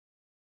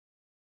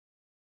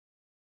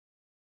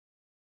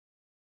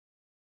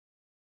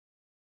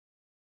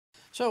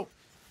So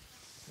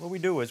what we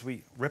do is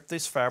we rip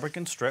this fabric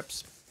in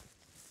strips,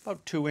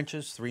 about 2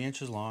 inches, 3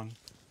 inches long.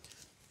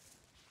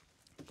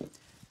 And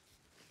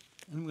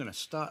I'm going to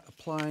start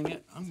applying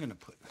it. I'm going to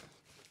put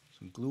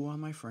some glue on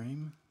my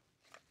frame.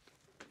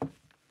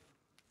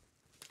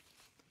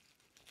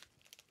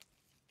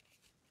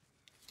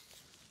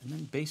 And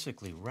then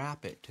basically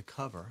wrap it to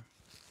cover.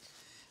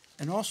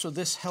 And also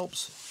this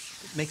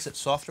helps, it makes it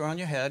softer on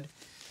your head.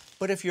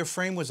 But if your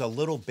frame was a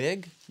little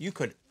big, you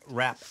could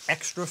wrap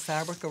extra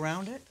fabric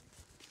around it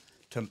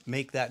to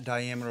make that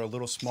diameter a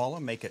little smaller,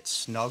 make it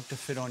snug to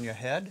fit on your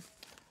head.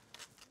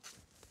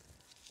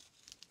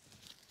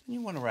 And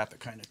you want to wrap it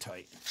kind of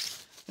tight.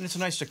 And it's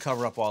nice to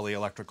cover up all the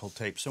electrical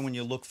tape, so when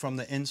you look from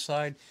the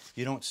inside,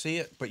 you don't see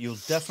it, but you'll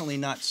definitely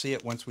not see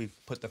it once we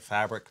put the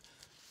fabric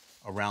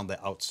around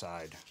the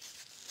outside.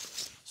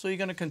 So you're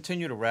going to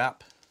continue to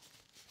wrap.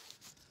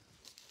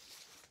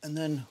 And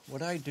then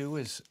what I do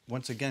is,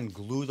 once again,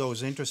 glue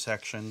those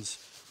intersections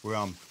where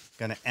I'm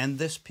going to end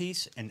this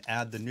piece and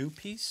add the new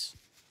piece.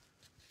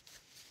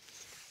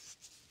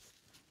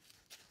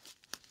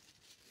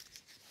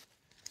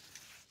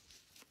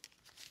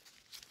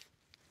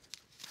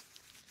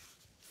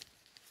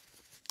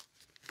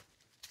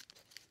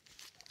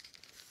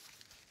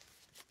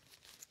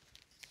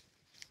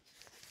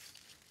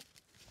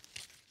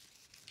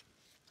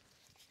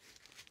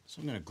 So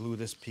I'm going to glue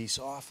this piece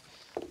off.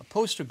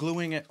 Opposed to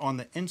gluing it on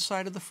the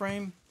inside of the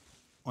frame,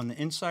 on the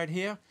inside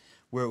here,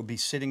 where it will be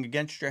sitting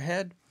against your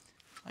head,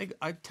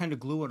 I tend to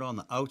glue it on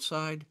the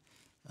outside,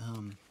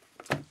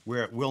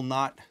 where it will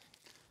not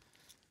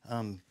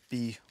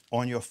be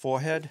on your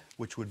forehead,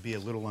 which would be a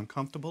little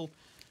uncomfortable.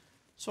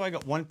 So I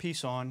got one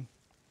piece on.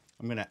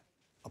 I'm going to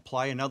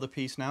apply another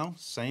piece now,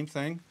 same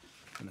thing.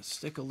 I'm going to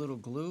stick a little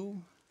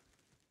glue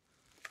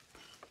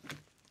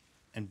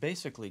and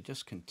basically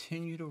just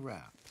continue to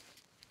wrap.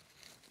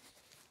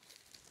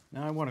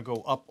 Now I want to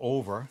go up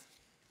over.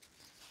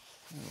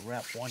 I'm going to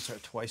wrap once or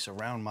twice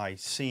around my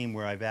seam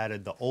where I've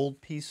added the old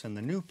piece and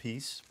the new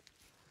piece.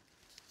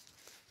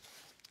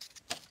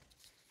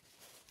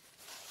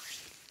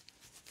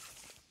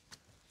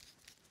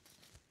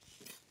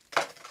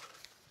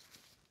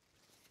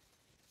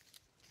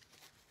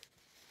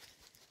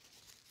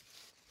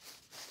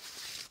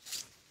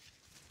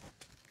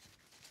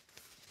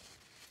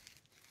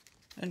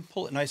 And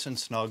pull it nice and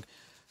snug.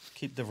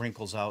 Keep the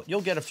wrinkles out. You'll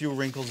get a few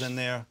wrinkles in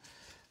there.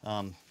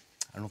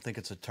 I don't think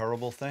it's a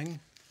terrible thing.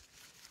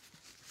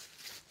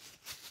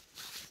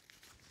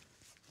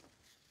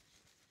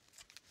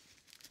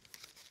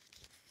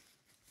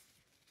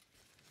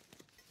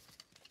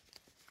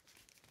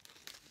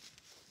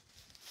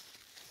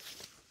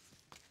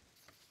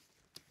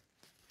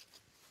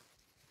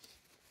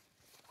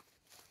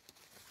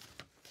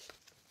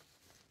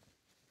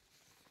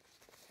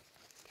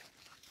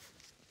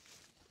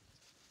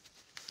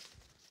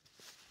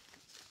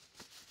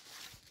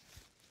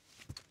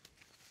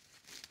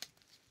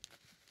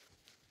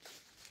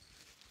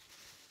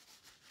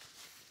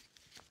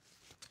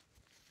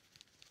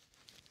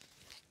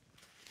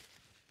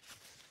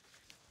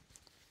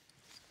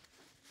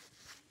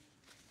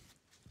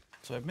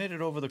 So I've made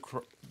it over the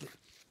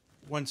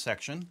one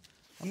section.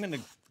 I'm going to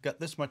got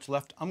this much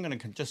left. I'm going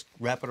to just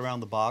wrap it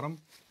around the bottom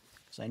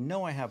because I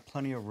know I have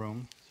plenty of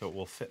room so it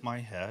will fit my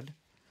head.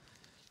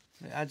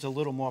 It adds a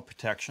little more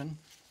protection,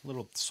 a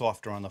little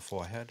softer on the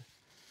forehead.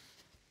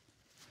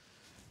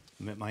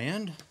 I'm at my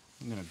end.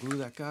 I'm going to glue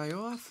that guy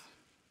off.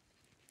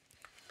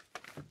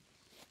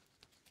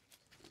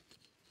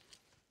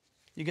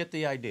 You get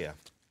the idea.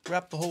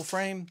 Wrap the whole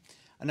frame,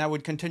 and I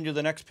would continue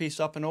the next piece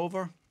up and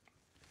over.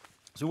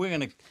 So we're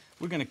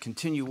going to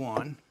continue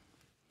on.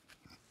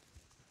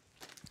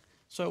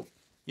 So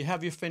you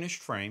have your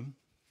finished frame.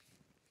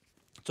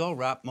 It's all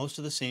wrapped, most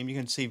of the seam. You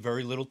can see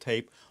very little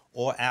tape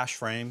or ash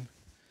frame.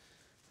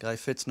 Guy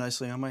fits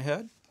nicely on my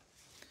head.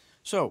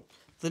 So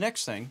the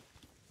next thing,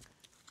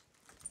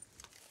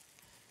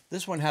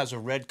 this one has a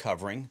red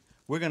covering.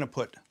 We're going to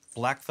put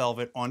black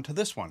velvet onto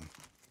this one.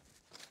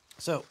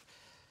 So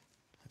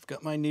I've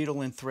got my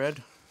needle and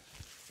thread.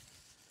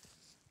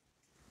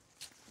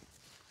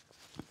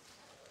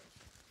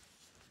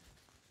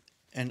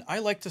 And I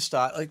like to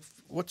start like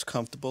what's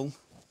comfortable.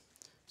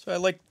 So I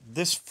like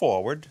this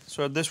forward,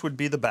 so this would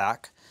be the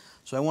back.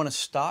 So I want to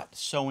start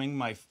sewing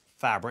my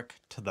fabric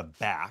to the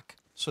back,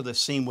 so the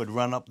seam would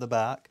run up the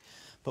back.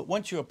 But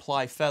once you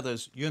apply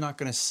feathers, you're not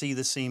going to see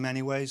the seam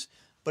anyways,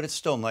 but it's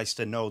still nice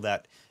to know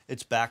that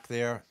it's back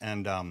there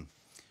and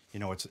you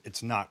know,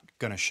 it's not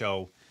going to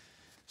show.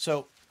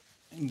 So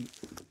I'm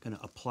going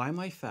to apply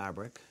my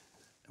fabric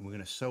and we're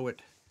going to sew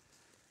it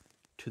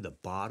to the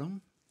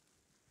bottom.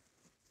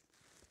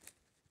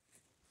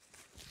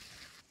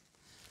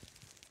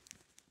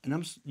 And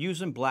I'm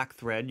using black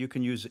thread. You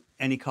can use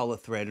any color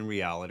thread in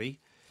reality.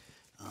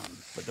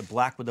 But the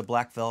black with the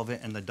black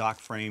velvet and the dark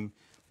frame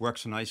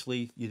works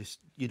nicely.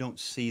 You don't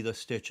see the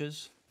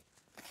stitches.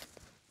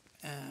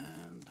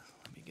 And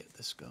let me get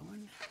this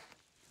going.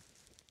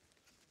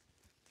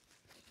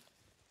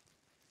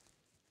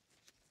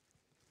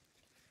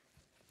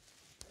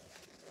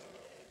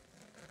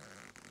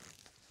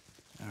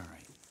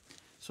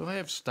 So I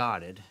have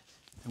started,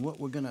 and what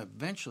we're going to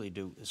eventually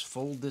do is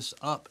fold this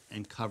up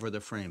and cover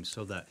the frame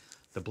so that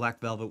the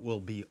black velvet will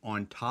be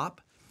on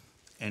top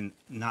and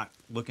not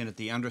looking at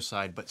the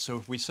underside. But so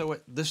if we sew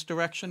it this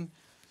direction,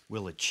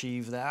 we'll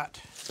achieve that.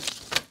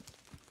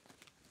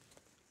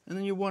 And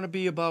then you want to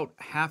be about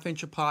 1/2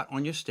 inch apart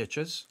on your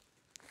stitches.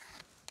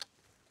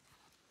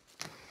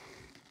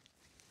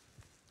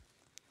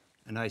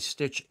 And I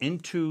stitch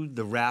into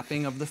the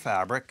wrapping of the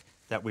fabric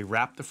that we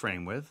wrap the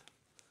frame with.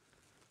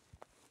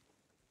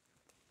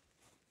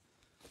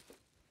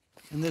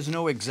 And there's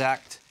no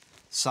exact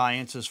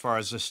science as far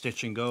as the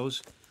stitching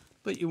goes,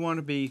 but you want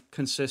to be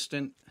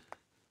consistent.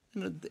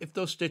 And if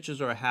those stitches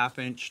are 1/2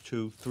 inch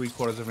to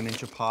 3/4 of an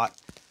inch apart,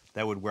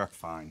 that would work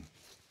fine.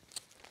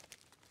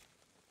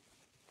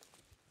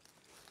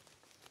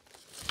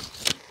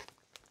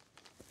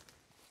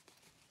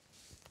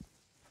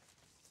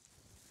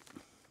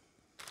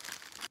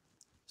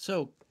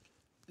 So,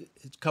 a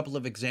couple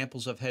of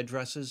examples of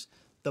headdresses.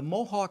 The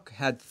Mohawk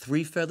had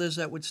 3 feathers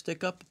that would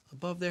stick up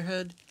above their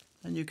head,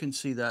 and you can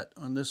see that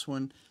on this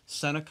one.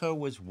 Seneca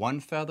was 1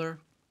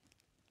 feather.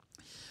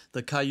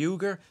 The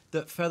Cayuga,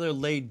 the feather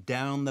laid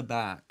down the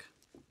back.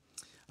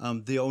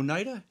 The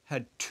Oneida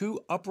had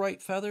 2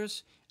 upright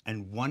feathers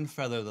and 1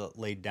 feather that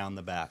laid down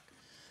the back.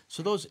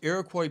 So those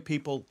Iroquois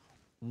people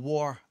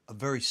wore a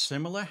very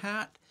similar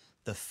hat.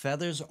 The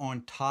feathers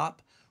on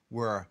top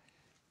were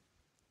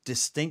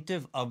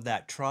distinctive of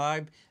that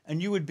tribe,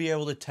 and you would be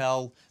able to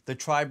tell the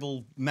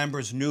tribal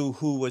members knew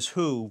who was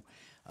who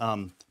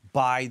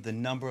by the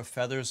number of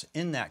feathers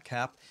in that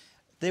cap.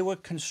 They were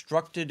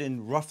constructed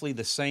in roughly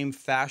the same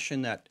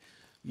fashion that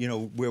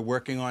we're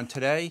working on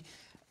today,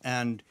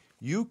 and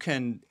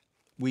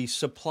we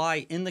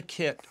supply in the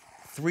kit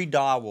 3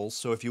 dowels.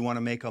 So if you want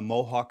to make a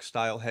Mohawk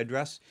style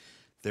headdress,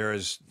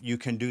 you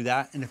can do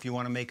that, and if you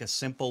want to make a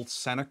simple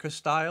Seneca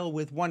style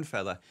with 1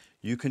 feather,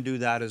 you can do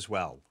that as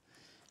well.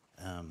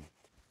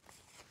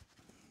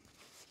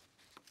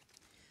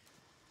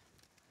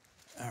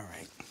 All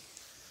right,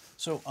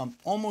 so I'm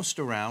almost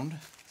around.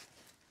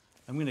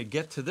 I'm going to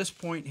get to this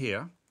point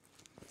here,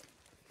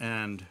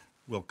 and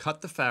we'll cut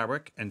the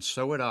fabric and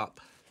sew it up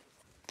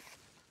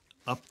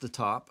the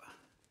top.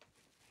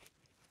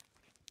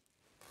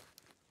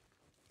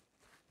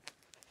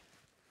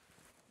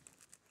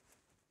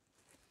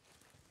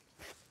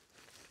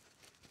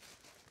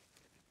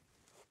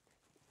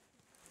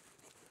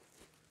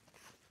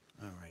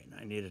 All right,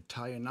 I need to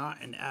tie a knot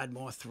and add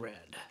more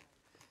thread.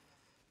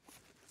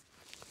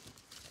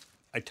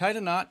 I tied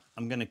a knot.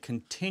 I'm going to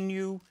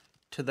continue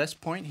to this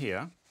point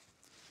here.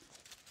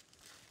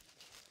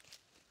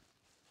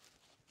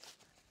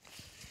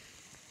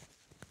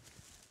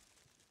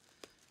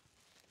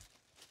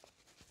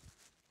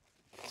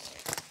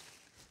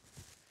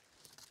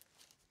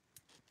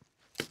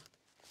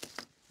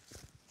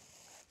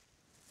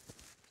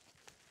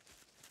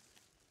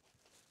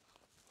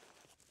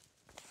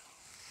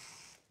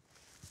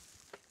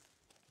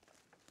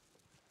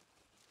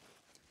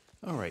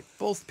 All right,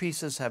 both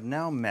pieces have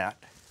now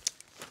met.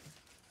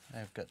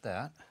 I've got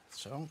that.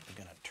 So we're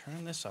going to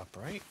turn this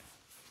upright.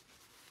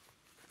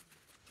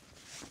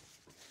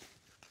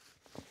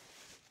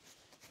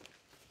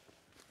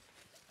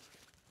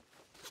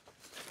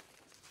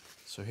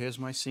 So here's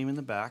my seam in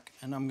the back,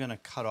 and I'm going to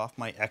cut off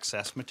my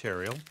excess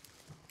material.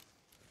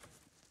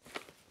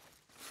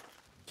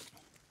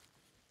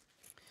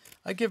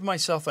 I give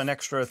myself an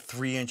extra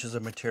 3 inches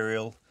of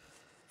material.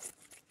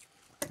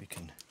 We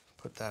can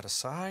put that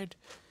aside.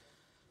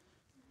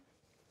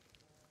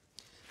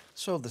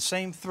 So the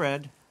same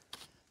thread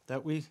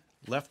that we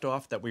left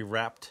off, that we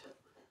wrapped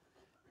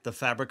the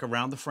fabric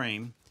around the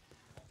frame,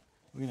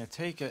 we're going to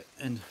take it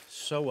and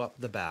sew up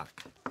the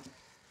back.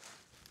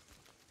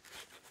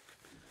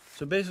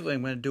 So basically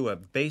I'm going to do a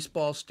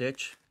baseball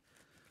stitch,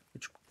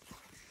 which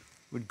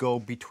would go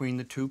between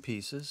the 2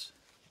 pieces,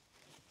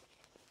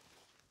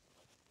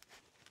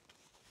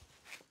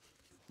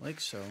 like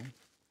so.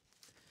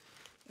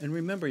 And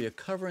remember, you're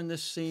covering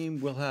this seam.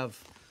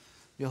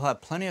 You'll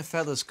have plenty of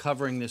feathers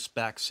covering this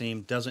back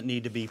seam. Doesn't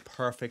need to be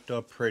perfect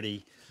or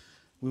pretty.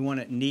 We want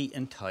it neat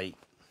and tight.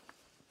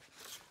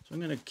 So I'm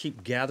going to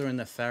keep gathering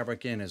the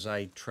fabric in as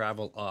I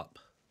travel up.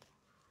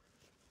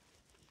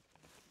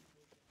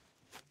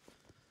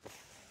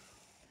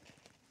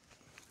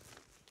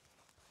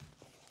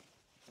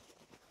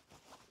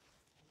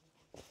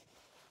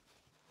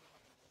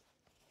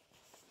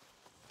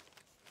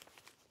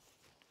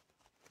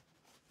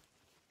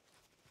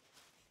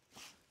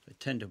 I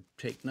tend to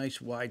take nice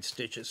wide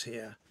stitches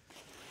here.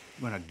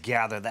 I'm going to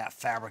gather that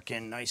fabric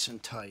in nice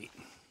and tight.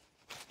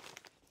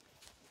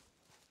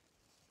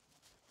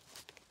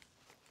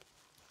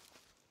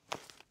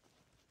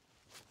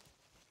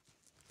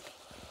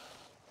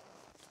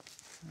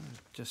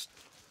 Just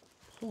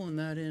pulling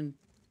that in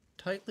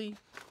tightly.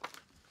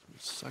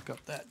 Suck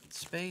up that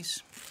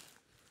space.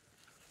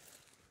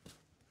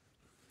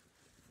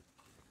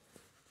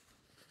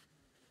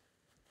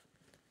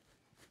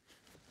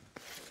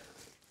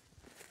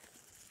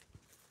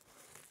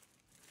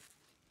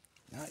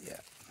 Not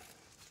yet.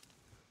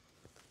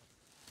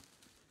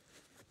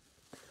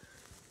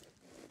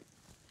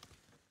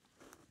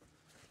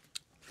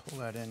 Pull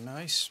that in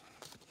nice.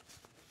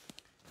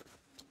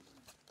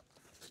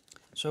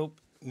 So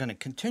I'm going to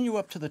continue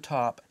up to the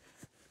top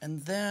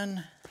and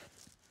then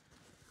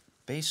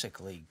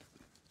basically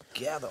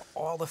gather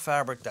all the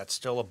fabric that's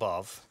still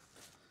above.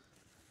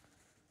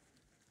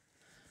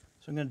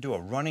 So I'm going to do a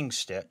running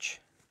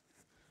stitch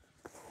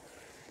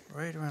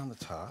right around the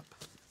top.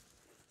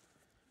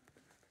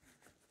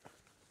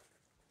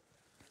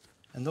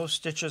 And those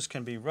stitches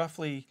can be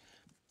roughly,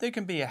 they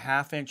can be a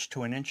 1/2 inch to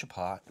 1 inch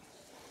apart.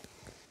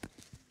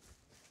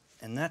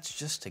 And that's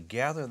just to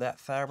gather that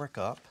fabric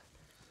up.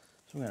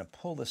 So I'm going to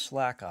pull the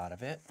slack out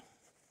of it.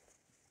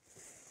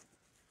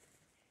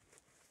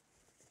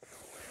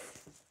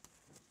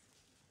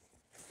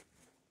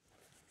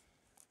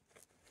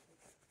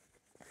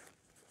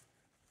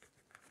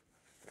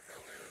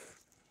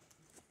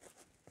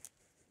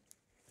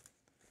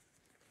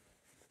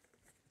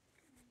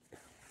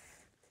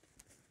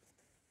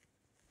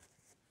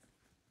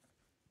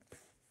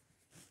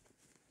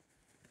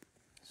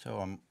 So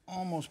I'm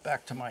almost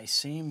back to my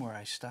seam where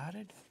I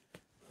started.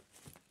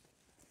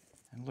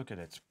 And look at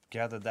it, it's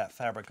gathered that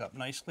fabric up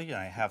nicely.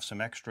 I have some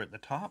extra at the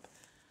top.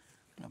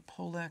 I'm going to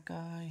pull that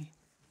guy.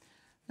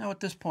 Now at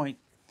this point,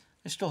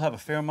 I still have a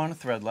fair amount of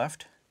thread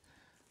left.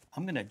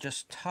 I'm going to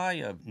just tie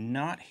a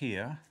knot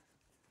here.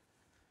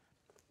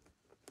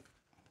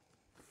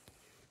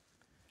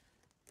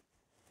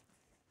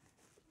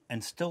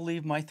 And still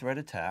leave my thread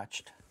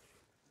attached.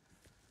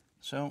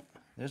 So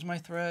there's my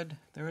thread,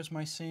 there's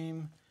my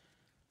seam.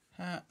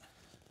 Hat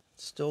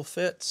still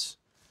fits.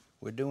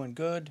 We're doing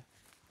good.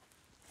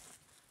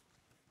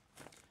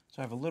 So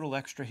I have a little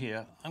extra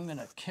here. I'm going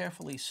to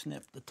carefully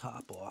snip the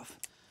top off.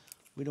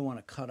 We don't want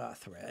to cut our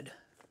thread.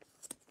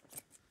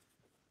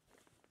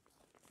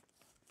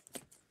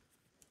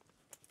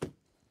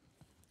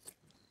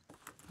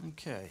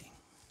 Okay.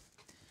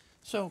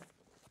 So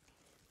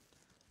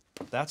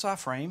that's our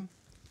frame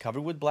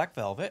covered with black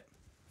velvet.